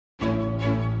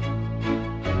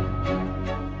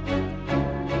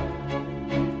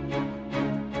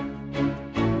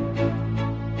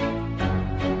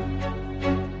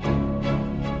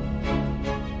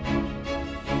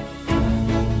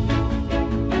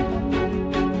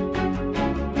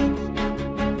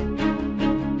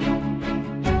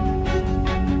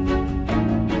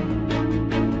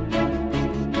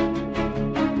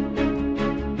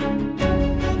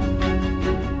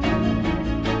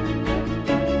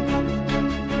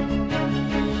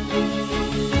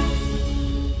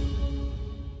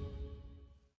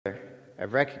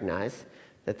I've recognized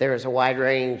that there is a wide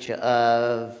range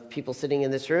of people sitting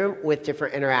in this room with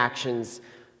different interactions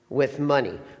with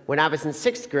money. When I was in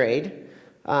 6th grade,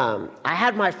 I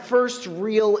had my first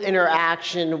real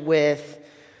interaction with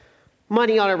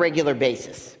money on a regular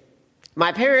basis.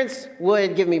 My parents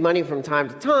would give me money from time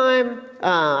to time.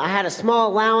 I had a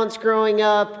small allowance growing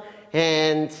up,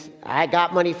 and I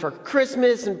got money for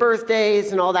Christmas and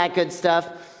birthdays and all that good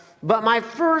stuff. But my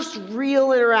first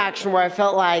real interaction where I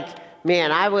felt like,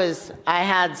 man, I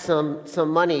had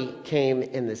some money came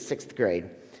in the 6th grade.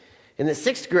 In the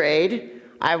 6th grade,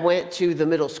 I went to the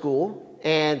middle school,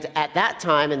 and at that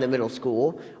time in the middle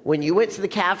school, when you went to the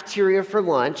cafeteria for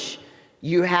lunch,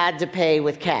 you had to pay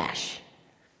with cash.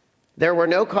 There were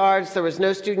no cards, there was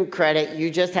no student credit,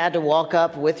 you just had to walk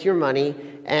up with your money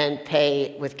and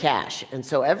pay with cash. And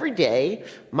so every day,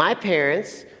 my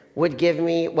parents would give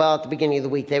me, well, at the beginning of the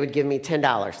week, they would give me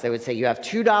 $10. They would say, you have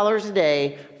 $2 a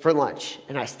day for lunch.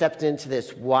 And I stepped into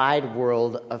this wide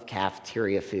world of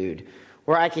cafeteria food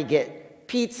where I could get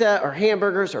pizza or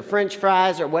hamburgers or French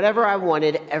fries or whatever I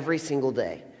wanted every single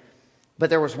day. But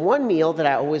there was one meal that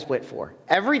I always went for.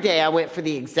 Every day I went for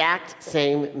the exact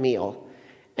same meal,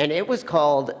 and it was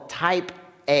called Type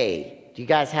A. Do you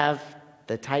guys have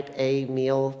the Type A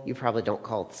meal? You probably don't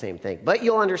call it the same thing, but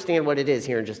you'll understand what it is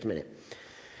here in just a minute.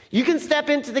 You can step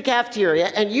into the cafeteria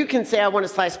and you can say, I want a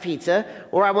sliced pizza,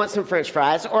 or I want some French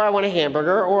fries, or I want a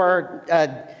hamburger, or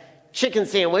a chicken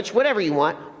sandwich, whatever you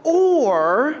want.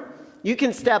 Or you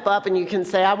can step up and you can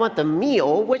say, I want the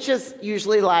meal, which is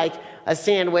usually like a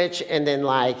sandwich and then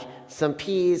like some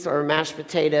peas or mashed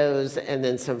potatoes and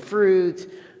then some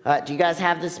fruit. Do you guys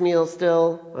have this meal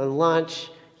still on lunch?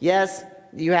 Yes?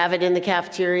 You have it in the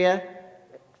cafeteria?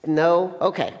 No?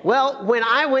 Okay. Well, when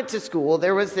I went to school,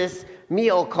 there was this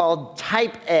meal called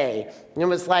Type A. It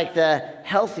was like the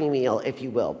healthy meal, if you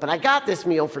will. But I got this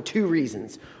meal for 2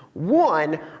 reasons.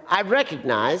 One, I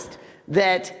recognized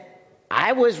that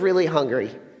I was really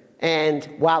hungry. And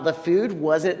while the food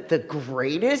wasn't the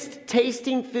greatest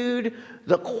tasting food,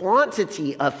 the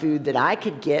quantity of food that I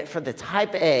could get for the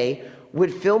Type A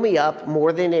would fill me up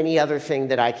more than any other thing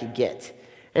that I could get.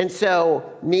 And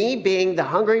so me being the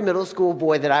hungry middle school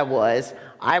boy that I was,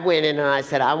 I went in and I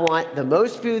said, I want the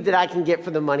most food that I can get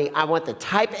for the money. I want the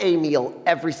Type A meal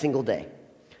every single day.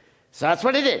 So that's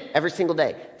what I did every single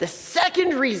day. The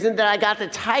second reason that I got the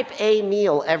Type A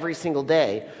meal every single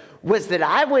day was that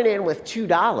I went in with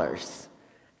 $2,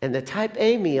 and the Type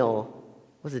A meal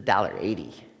was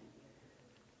 $1.80.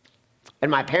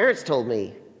 And my parents told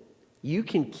me, you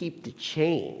can keep the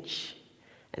change.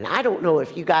 And I don't know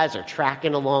if you guys are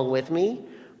tracking along with me,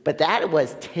 but that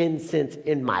was 10 cents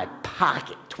in my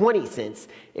pocket, 20 cents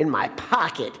in my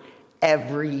pocket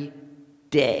every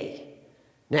day.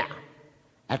 Now,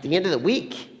 at the end of the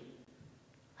week,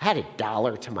 I had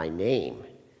 $1 to my name.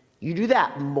 You do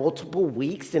that multiple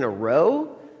weeks in a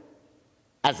row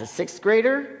as a 6th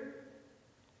grader,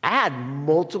 I had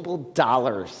multiple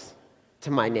dollars to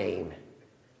my name.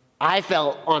 I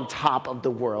felt on top of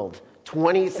the world.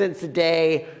 20 cents a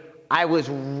day, I was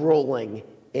rolling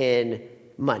in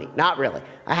money. Not really.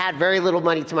 I had very little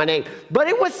money to my name, but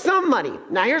it was some money.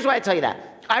 Now, here's why I tell you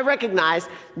that. I recognize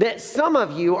that some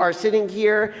of you are sitting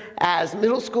here as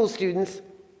middle school students,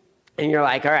 and you're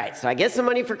like, all right, so I get some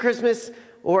money for Christmas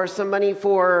or some money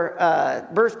for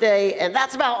birthday, and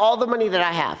that's about all the money that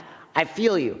I have. I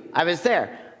feel you. I was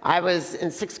there. I was in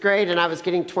 6th grade, and I was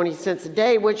getting 20 cents a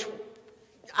day, which,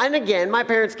 and again, my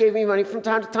parents gave me money from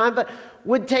time to time, but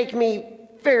would take me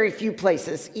very few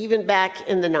places, even back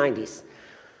in the 90s.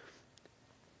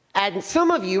 And some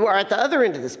of you are at the other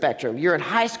end of the spectrum. You're in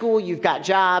high school, you've got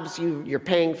jobs, you're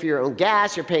paying for your own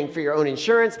gas, you're paying for your own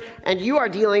insurance, and you are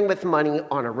dealing with money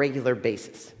on a regular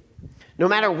basis. No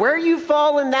matter where you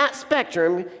fall in that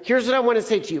spectrum, here's what I want to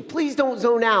say to you. Please don't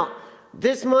zone out.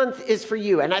 This month is for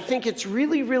you. And I think it's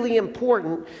really, really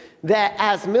important that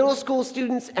as middle school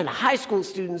students and high school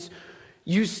students,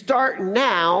 you start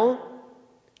now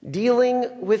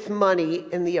dealing with money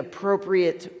in the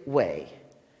appropriate way.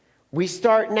 We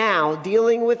start now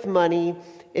dealing with money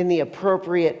in the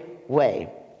appropriate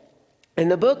way. In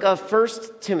the book of 1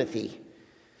 Timothy,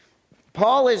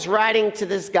 Paul is writing to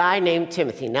this guy named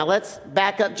Timothy. Now let's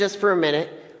back up just for a minute.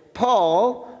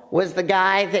 Paul was the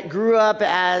guy that grew up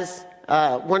as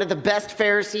one of the best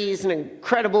Pharisees, an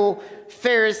incredible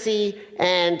Pharisee,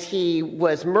 and he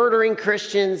was murdering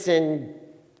Christians and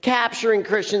capturing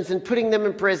Christians and putting them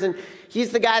in prison.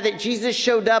 He's the guy that Jesus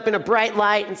showed up in a bright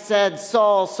light and said,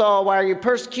 Saul, Saul, why are you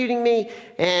persecuting me?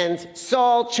 And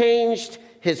Saul changed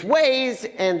his ways,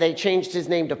 and they changed his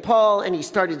name to Paul, and he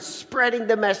started spreading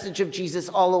the message of Jesus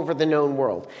all over the known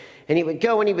world. And he would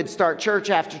go and he would start church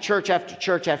after church after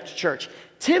church after church.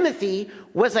 Timothy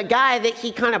was a guy that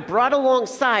he kind of brought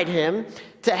alongside him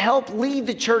to help lead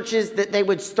the churches that they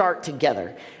would start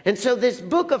together. And so this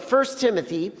book of 1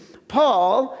 Timothy,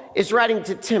 Paul is writing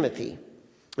to Timothy.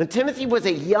 And Timothy was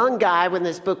a young guy when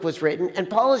this book was written, and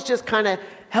Paul is just kind of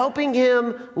helping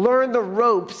him learn the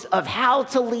ropes of how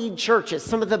to lead churches,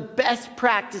 some of the best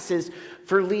practices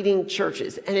for leading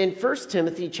churches. And in 1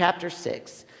 Timothy chapter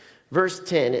 6, verse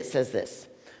 10, it says this: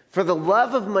 "For the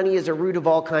love of money is a root of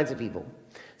all kinds of evil.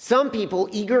 Some people,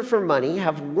 eager for money,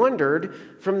 have wandered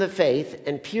from the faith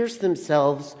and pierced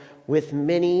themselves with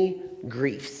many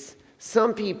griefs."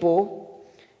 Some people,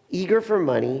 eager for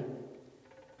money,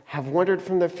 have wandered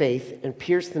from their faith and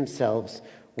pierced themselves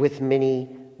with many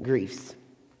griefs.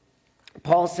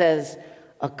 Paul says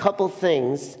a couple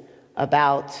things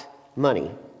about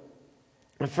money.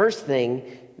 The first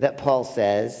thing that Paul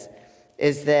says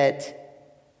is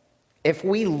that if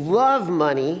we love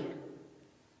money,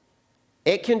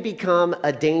 it can become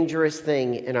a dangerous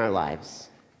thing in our lives.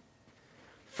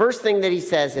 First thing that he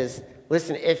says is,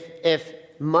 listen, if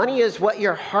money is what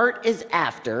your heart is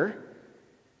after,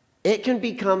 it can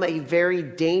become a very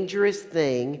dangerous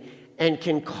thing and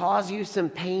can cause you some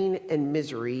pain and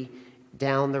misery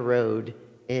down the road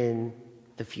in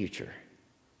the future.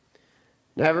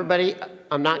 Now, everybody,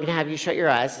 I'm not going to have you shut your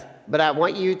eyes, but I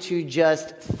want you to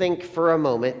just think for a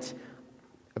moment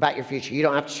about your future. You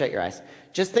don't have to shut your eyes.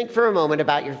 Just think for a moment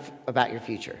about your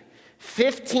future.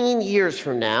 15 years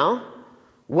from now,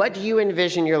 what do you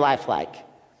envision your life like?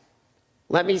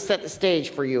 Let me set the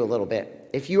stage for you a little bit.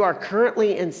 If you are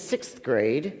currently in 6th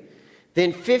grade,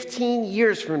 then 15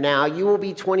 years from now, you will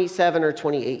be 27 or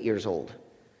 28 years old.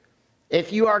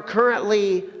 If you are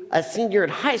currently a senior in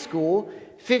high school,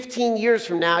 15 years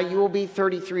from now, you will be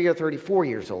 33 or 34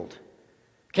 years old.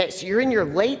 Okay, so you're in your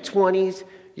late 20s,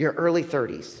 your early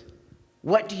 30s.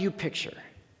 What do you picture?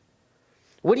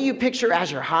 What do you picture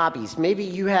as your hobbies? Maybe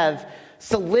you have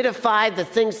solidified the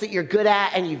things that you're good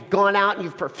at, and you've gone out and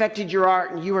you've perfected your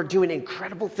art, and you are doing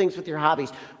incredible things with your hobbies.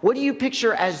 What do you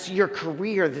picture as your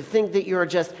career, the thing that you're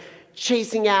just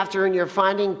chasing after and you're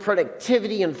finding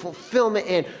productivity and fulfillment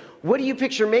in? What do you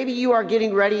picture? Maybe you are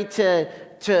getting ready to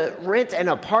rent an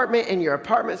apartment and you're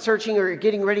apartment searching, or you're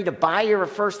getting ready to buy your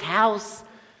first house.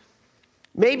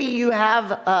 Maybe you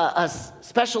have a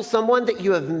special someone that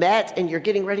you have met and you're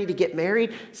getting ready to get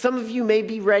married. Some of you may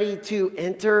be ready to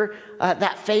enter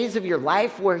that phase of your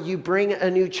life where you bring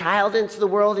a new child into the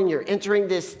world and you're entering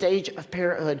this stage of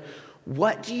parenthood.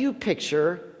 What do you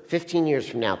picture 15 years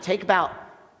from now? Take about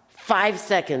 5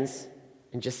 seconds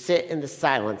and just sit in the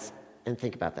silence and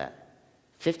think about that.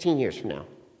 15 years from now.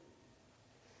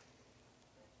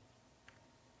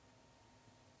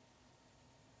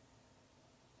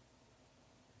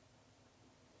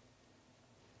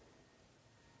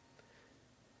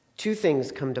 Two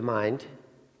things come to mind,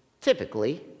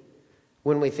 typically,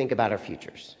 when we think about our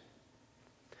futures.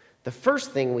 The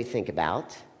first thing we think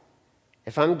about,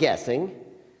 if I'm guessing,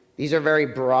 these are very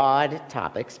broad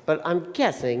topics, but I'm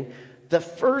guessing the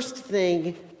first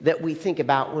thing that we think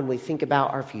about when we think about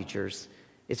our futures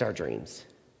is our dreams.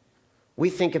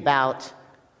 We think about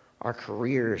our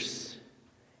careers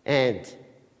and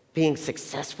being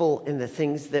successful in the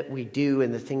things that we do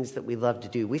and the things that we love to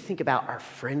do. We think about our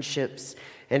friendships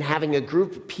and having a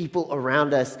group of people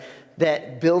around us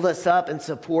that build us up and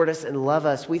support us and love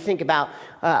us. We think about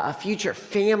a future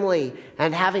family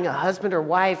and having a husband or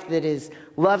wife that is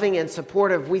loving and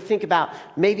supportive. We think about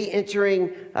maybe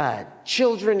entering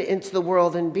children into the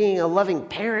world and being a loving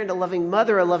parent, a loving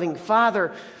mother, a loving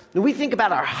father. We think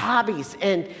about our hobbies,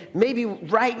 and maybe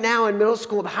right now in middle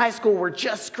school and high school, we're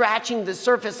just scratching the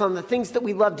surface on the things that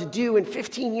we love to do. And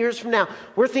 15 years from now,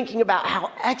 we're thinking about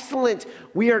how excellent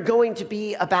we are going to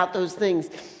be about those things.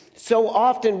 So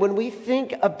often when we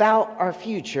think about our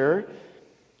future,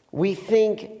 we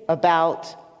think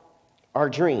about our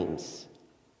dreams.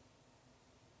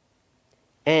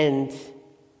 And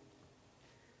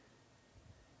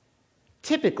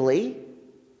typically,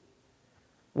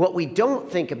 what we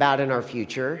don't think about in our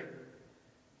future,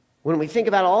 when we think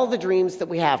about all the dreams that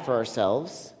we have for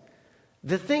ourselves,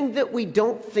 the thing that we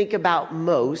don't think about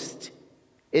most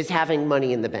is having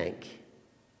money in the bank.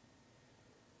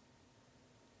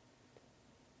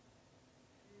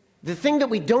 The thing that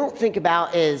we don't think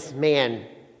about is, man,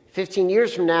 15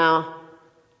 years from now,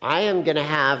 I am going to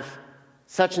have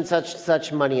such and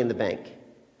such money in the bank.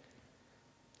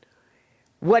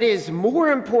 What is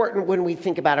more important when we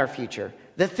think about our future,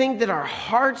 the thing that our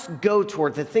hearts go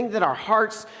toward, the thing that our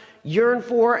hearts yearn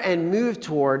for and move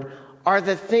toward are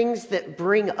the things that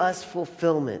bring us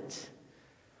fulfillment.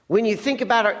 When you think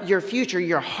about your future,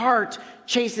 your heart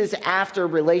chases after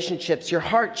relationships. Your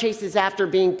heart chases after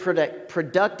being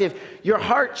productive. Your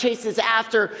heart chases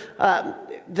after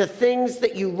the things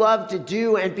that you love to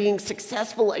do and being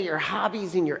successful at your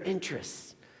hobbies and your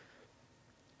interests.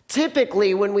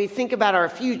 Typically, when we think about our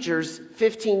futures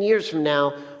 15 years from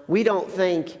now, we don't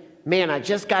think, man, I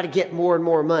just got to get more and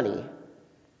more money.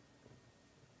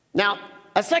 Now,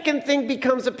 a second thing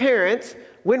becomes apparent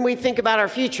when we think about our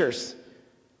futures.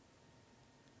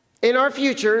 In our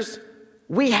futures,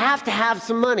 we have to have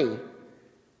some money.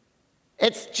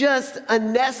 It's just a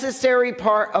necessary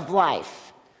part of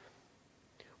life.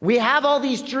 We have all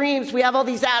these dreams, we have all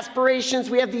these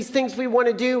aspirations, we have these things we want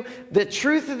to do. The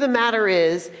truth of the matter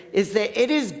is that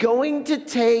it is going to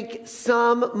take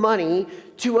some money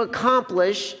to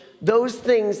accomplish those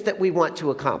things that we want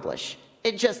to accomplish.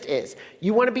 It just is.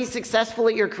 You want to be successful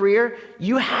at your career,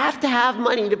 you have to have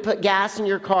money to put gas in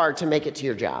your car to make it to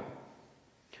your job.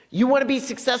 You want to be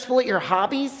successful at your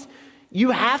hobbies, you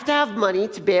have to have money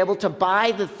to be able to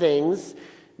buy the things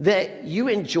that you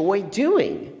enjoy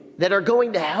doing that are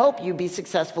going to help you be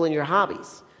successful in your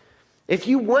hobbies. If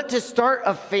you want to start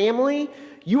a family,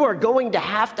 you are going to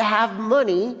have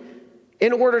money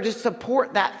in order to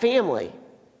support that family.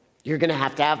 You're going to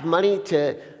have money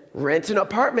to rent an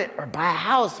apartment or buy a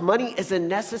house. Money is a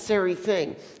necessary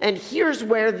thing. And here's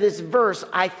where this verse,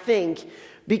 I think,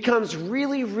 becomes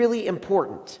really, really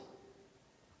important.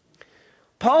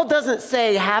 Paul doesn't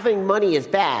say having money is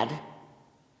bad.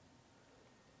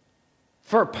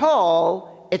 For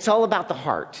Paul, it's all about the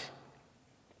heart.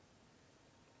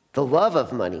 The love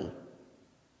of money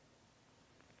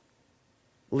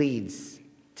leads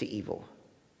to evil.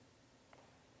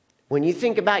 When you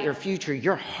think about your future,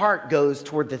 your heart goes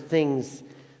toward the things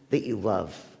that you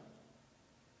love.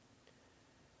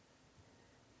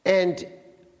 And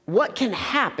what can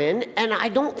happen, and I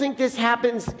don't think this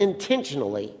happens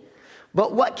intentionally,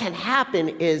 but what can happen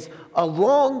is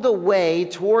along the way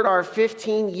toward our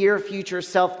 15-year future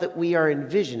self that we are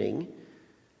envisioning,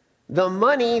 the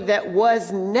money that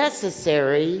was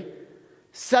necessary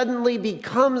suddenly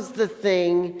becomes the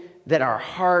thing that our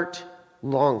heart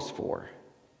longs for.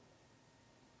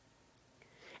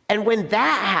 And when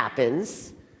that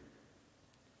happens,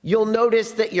 you'll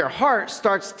notice that your heart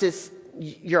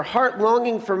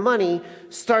longing for money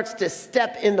starts to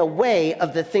step in the way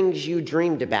of the things you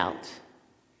dreamed about.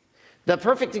 The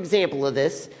perfect example of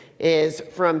this is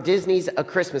from Disney's A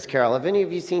Christmas Carol. Have any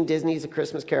of you seen Disney's A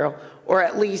Christmas Carol? Or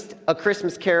at least A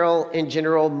Christmas Carol in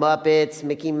general, Muppets,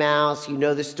 Mickey Mouse, you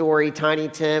know the story, Tiny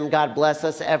Tim, God bless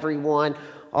us everyone,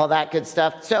 all that good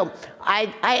stuff. So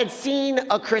I had seen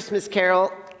A Christmas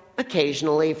Carol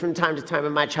occasionally from time to time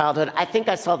in my childhood. I think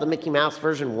I saw the Mickey Mouse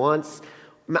version once.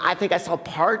 I think I saw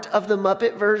part of the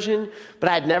Muppet version, but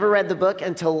I had never read the book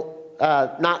until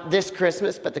not this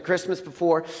Christmas, but the Christmas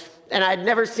before. And I'd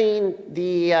never seen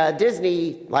the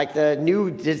Disney, like the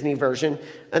new Disney version,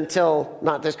 until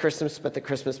not this Christmas, but the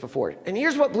Christmas before. And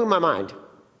here's what blew my mind,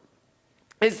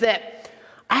 is that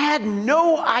I had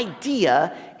no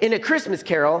idea in A Christmas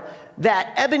Carol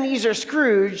that Ebenezer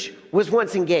Scrooge was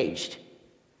once engaged.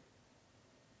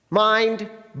 Mind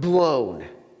blown.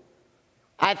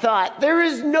 I thought, there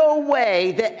is no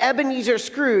way that Ebenezer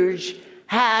Scrooge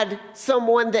had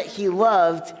someone that he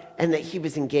loved and that he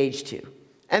was engaged to.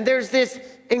 And there's this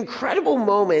incredible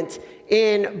moment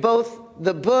in both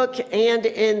the book and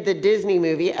in the Disney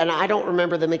movie, and I don't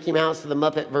remember the Mickey Mouse or the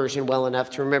Muppet version well enough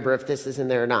to remember if this is in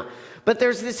there or not. But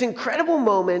there's this incredible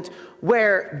moment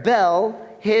where Belle,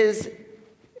 his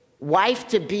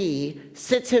wife-to-be,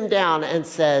 sits him down and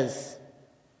says,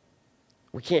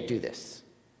 "We can't do this.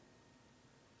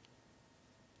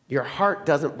 Your heart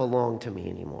doesn't belong to me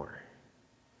anymore.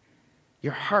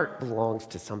 Your heart belongs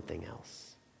to something else."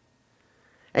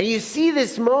 And you see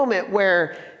this moment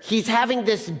where he's having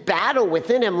this battle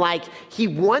within him, like he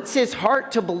wants his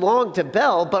heart to belong to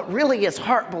Belle, but really his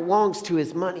heart belongs to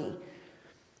his money.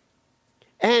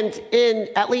 And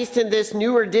at least in this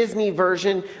newer Disney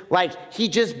version, like he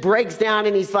just breaks down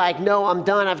and he's like, "No, I'm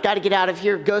done. I've got to get out of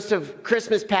here. Ghost of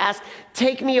Christmas Past,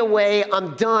 take me away.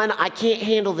 I'm done. I can't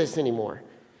handle this anymore."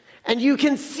 And you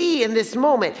can see in this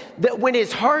moment that when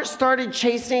his heart started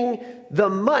chasing the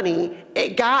money,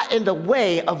 it got in the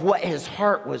way of what his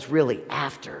heart was really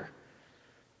after.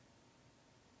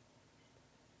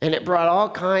 And it brought all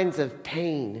kinds of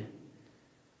pain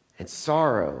and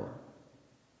sorrow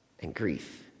and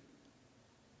grief.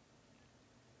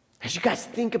 As you guys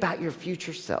think about your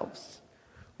future selves,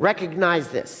 recognize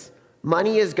this.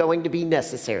 Money is going to be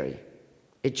necessary.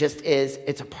 It just is.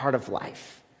 It's a part of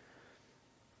life.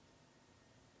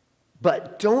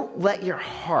 But don't let your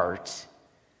heart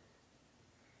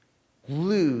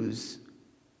lose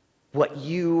what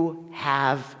you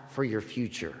have for your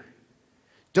future.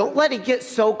 Don't let it get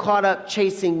so caught up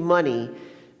chasing money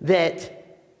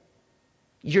that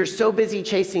you're so busy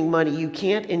chasing money you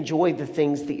can't enjoy the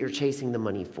things that you're chasing the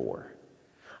money for.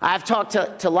 I've talked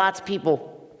to lots of people.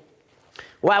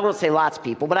 Well, I won't say lots of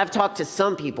people, but I've talked to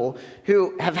some people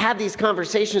who have had these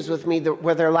conversations with me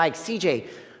where they're like, CJ,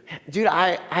 dude,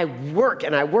 I work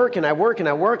and I work and I work and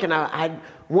I work and I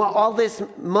want all this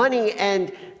money, and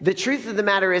the truth of the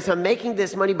matter is I'm making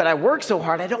this money, but I work so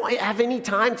hard I don't have any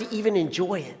time to even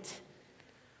enjoy it.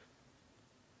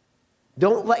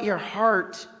 Don't let your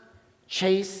heart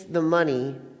chase the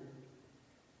money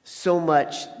so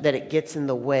much that it gets in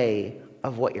the way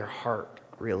of what your heart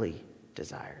really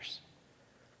desires.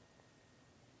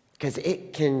 Because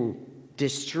it can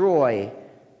destroy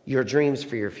your dreams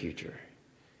for your future.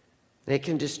 It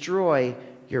can destroy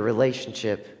your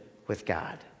relationship with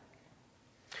God.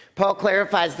 Paul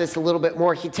clarifies this a little bit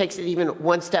more. He takes it even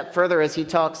one step further as he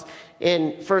talks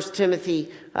in 1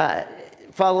 Timothy,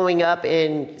 following up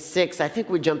in 6. I think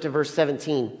we jump to verse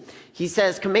 17. He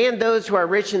says, command those who are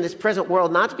rich in this present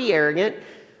world not to be arrogant,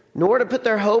 nor to put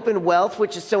their hope in wealth,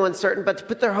 which is so uncertain, but to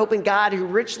put their hope in God, who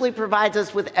richly provides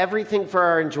us with everything for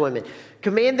our enjoyment.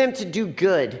 Command them to do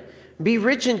good, be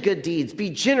rich in good deeds, be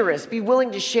generous, be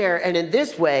willing to share, and in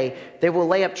this way they will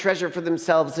lay up treasure for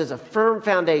themselves as a firm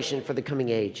foundation for the coming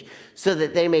age, so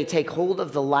that they may take hold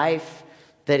of the life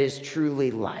that is truly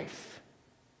life.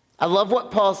 I love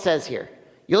what Paul says here.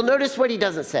 You'll notice what he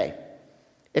doesn't say.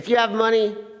 If you have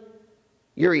money,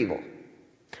 you're evil.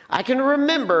 I can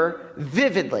remember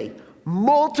vividly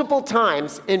multiple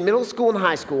times in middle school and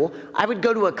high school, I would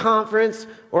go to a conference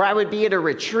or I would be at a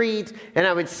retreat and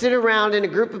I would sit around in a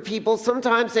group of people.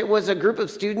 Sometimes it was a group of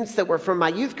students that were from my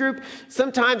youth group.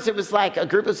 Sometimes it was like a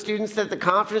group of students that the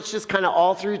conference just kind of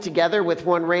all threw together with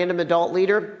one random adult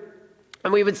leader.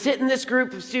 And we would sit in this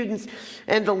group of students,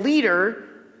 and the leader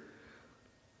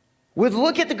would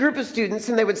look at the group of students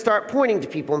and they would start pointing to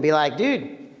people and be like,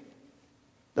 dude,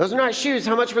 those are not shoes.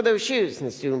 How much were those shoes? And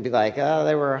the student would be like, oh,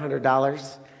 they were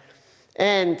 $100.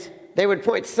 And they would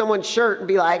point to someone's shirt and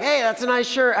be like, hey, that's a nice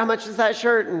shirt. How much is that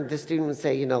shirt? And the student would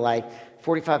say, like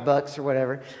 $45 or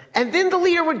whatever. And then the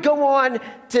leader would go on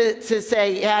to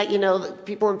say, yeah,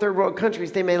 people in third world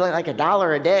countries, they make like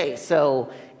 $1 a day.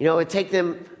 So, it would take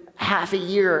them half a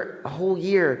year, a whole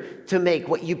year to make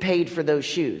what you paid for those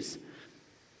shoes.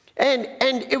 And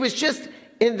it was just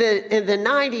in the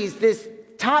 90s, this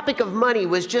topic of money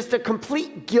was just a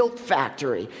complete guilt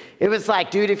factory. It was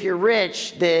like, dude, if you're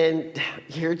rich, then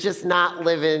you're just not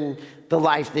living the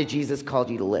life that Jesus called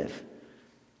you to live.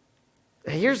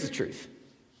 Now, here's the truth.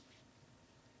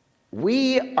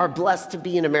 We are blessed to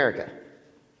be in America.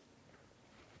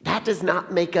 That does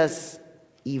not make us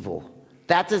evil.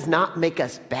 That does not make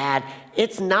us bad.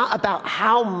 It's not about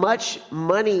how much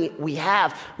money we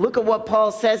have. Look at what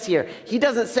Paul says here. He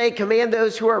doesn't say command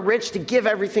those who are rich to give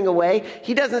everything away.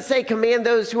 He doesn't say command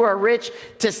those who are rich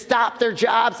to stop their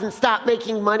jobs and stop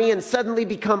making money and suddenly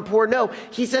become poor. No,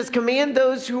 he says command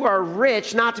those who are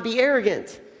rich not to be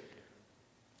arrogant.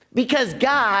 Because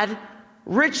God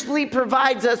richly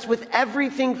provides us with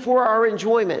everything for our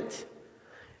enjoyment.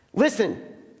 Listen.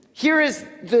 Here is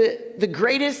the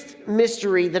greatest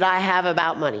mystery that I have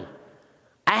about money.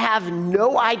 I have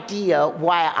no idea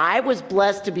why I was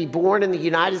blessed to be born in the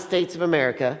United States of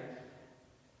America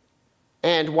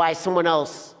and why someone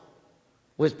else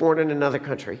was born in another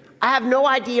country. I have no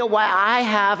idea why I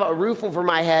have a roof over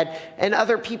my head and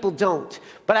other people don't.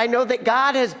 But I know that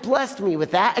God has blessed me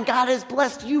with that, and God has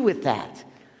blessed you with that.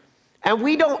 And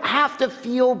we don't have to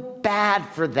feel bad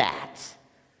for that.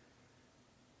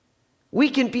 We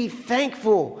can be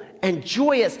thankful and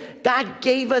joyous. God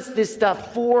gave us this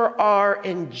stuff for our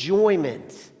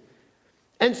enjoyment.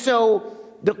 And so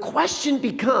the question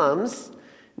becomes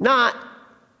not,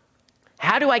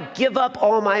 how do I give up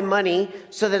all my money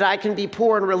so that I can be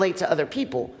poor and relate to other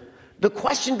people? The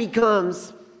question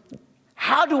becomes,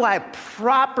 how do I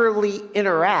properly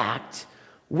interact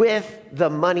with the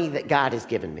money that God has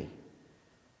given me?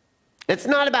 It's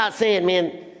not about saying,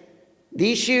 man,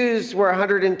 these shoes were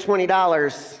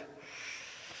 $120.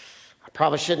 I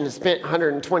probably shouldn't have spent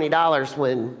 $120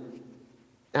 when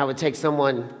I would take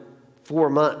someone 4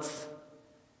 months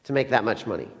to make that much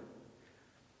money.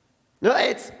 No,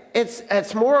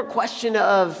 it's more a question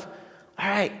of, all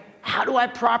right, how do I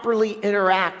properly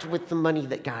interact with the money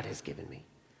that God has given me?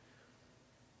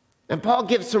 And Paul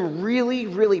gives some really,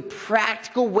 really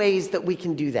practical ways that we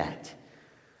can do that.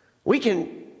 We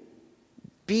can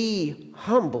be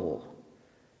humble,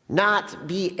 not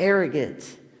be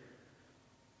arrogant.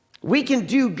 We can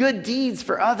do good deeds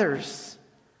for others.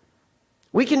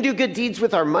 We can do good deeds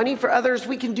with our money for others.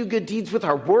 We can do good deeds with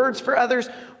our words for others.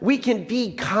 We can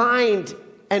be kind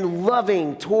and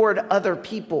loving toward other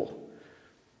people.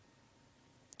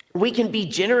 We can be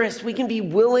generous. We can be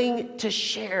willing to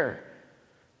share.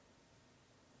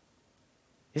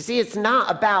 You see, it's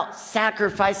not about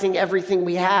sacrificing everything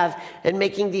we have and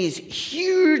making these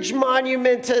huge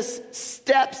monumentous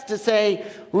steps to say,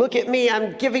 look at me,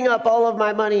 I'm giving up all of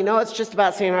my money. No, it's just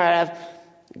about saying, all right,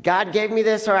 God gave me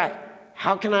this, all right,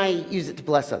 how can I use it to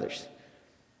bless others?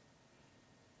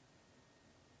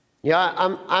 Yeah,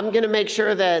 I'm going to make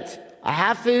sure that I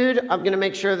have food. I'm going to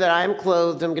make sure that I am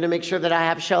clothed. I'm going to make sure that I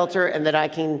have shelter and that I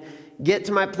can get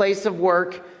to my place of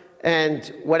work.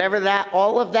 And whatever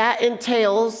all of that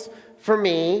entails for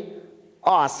me,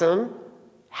 awesome.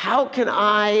 How can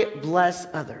I bless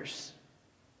others?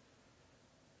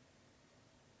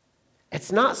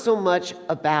 It's not so much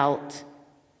about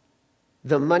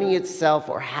the money itself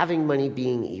or having money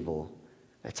being evil.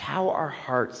 It's how our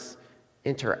hearts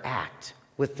interact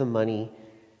with the money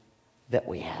that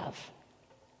we have.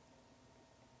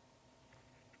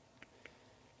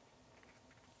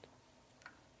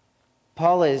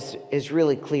 Paul is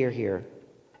really clear here.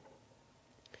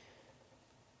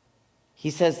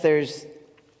 He says there's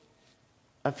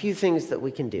a few things that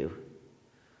we can do.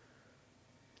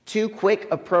 2 quick,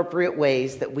 appropriate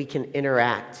ways that we can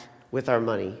interact with our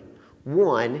money.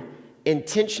 1,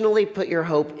 intentionally put your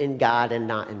hope in God and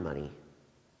not in money.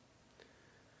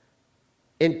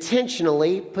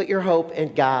 Intentionally put your hope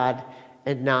in God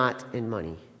and not in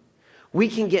money. We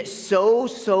can get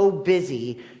so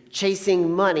busy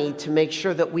chasing money to make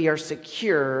sure that we are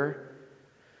secure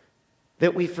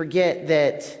that we forget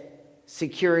that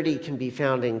security can be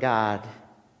found in God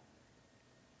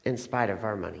in spite of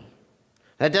our money.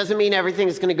 That doesn't mean everything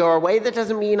is going to go our way. That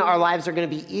doesn't mean our lives are going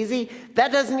to be easy.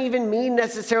 That doesn't even mean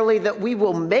necessarily that we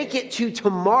will make it to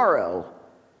tomorrow.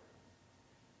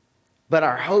 But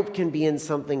our hope can be in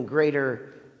something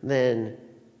greater than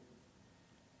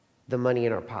the money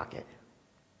in our pocket.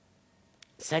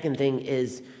 Second thing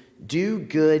is do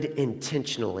good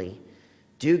intentionally.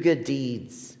 Do good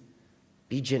deeds.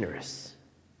 Be generous.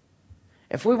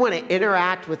 If we want to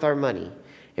interact with our money,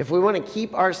 if we want to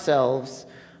keep ourselves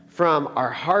from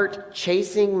our heart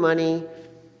chasing money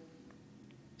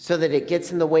so that it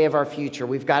gets in the way of our future,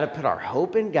 we've got to put our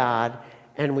hope in God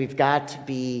and we've got to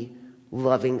be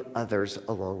loving others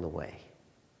along the way.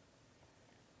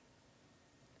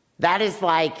 That is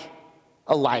like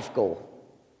a life goal.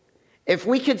 If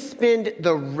we could spend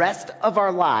the rest of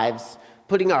our lives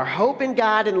putting our hope in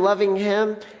God and loving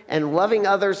Him and loving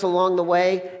others along the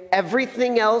way,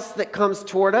 everything else that comes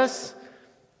toward us,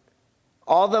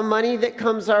 all the money that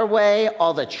comes our way,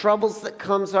 all the troubles that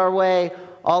comes our way,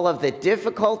 all of the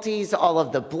difficulties, all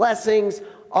of the blessings,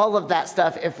 all of that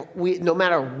stuff, no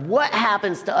matter what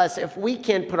happens to us, if we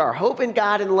can put our hope in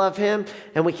God and love Him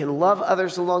and we can love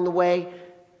others along the way,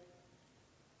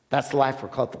 that's the life we're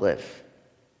called to live.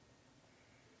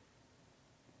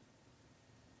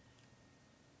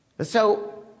 And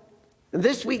so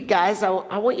this week, guys,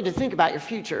 I want you to think about your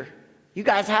future. You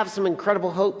guys have some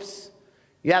incredible hopes.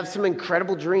 You have some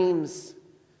incredible dreams.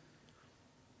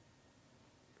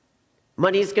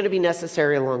 Money is going to be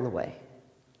necessary along the way.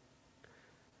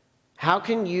 How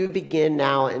can you begin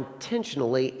now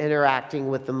intentionally interacting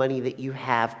with the money that you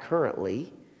have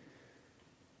currently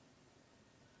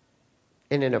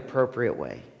in an appropriate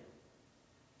way?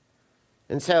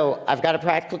 And so I've got a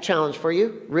practical challenge for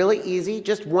you. Really easy,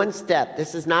 just one step.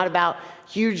 This is not about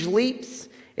huge leaps.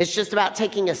 It's just about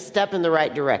taking a step in the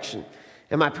right direction.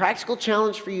 And my practical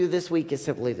challenge for you this week is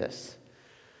simply this.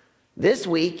 This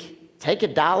week, take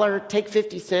 $1, take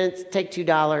 50 cents, take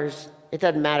 $2. It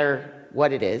doesn't matter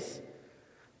what it is.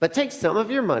 But take some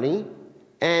of your money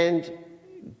and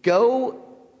go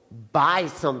buy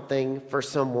something for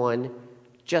someone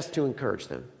just to encourage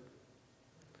them.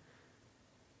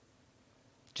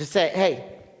 Just say,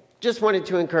 hey, just wanted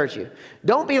to encourage you.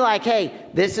 Don't be like, hey,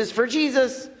 this is for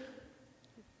Jesus.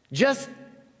 Just,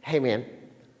 hey, man,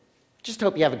 just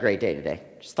hope you have a great day today.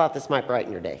 Just thought this might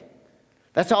brighten your day.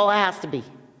 That's all it has to be.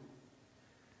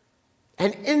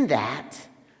 And in that,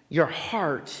 your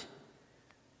heart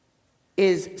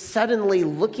is suddenly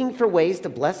looking for ways to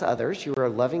bless others. You are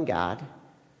loving God.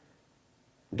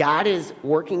 God is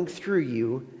working through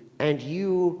you, and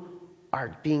you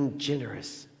are being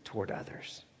generous toward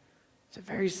others. It's a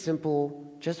very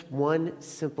simple, just one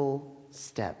simple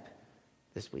step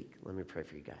this week. Let me pray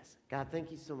for you guys. God,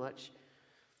 thank you so much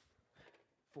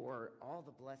for all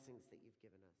the blessings that you've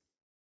given us.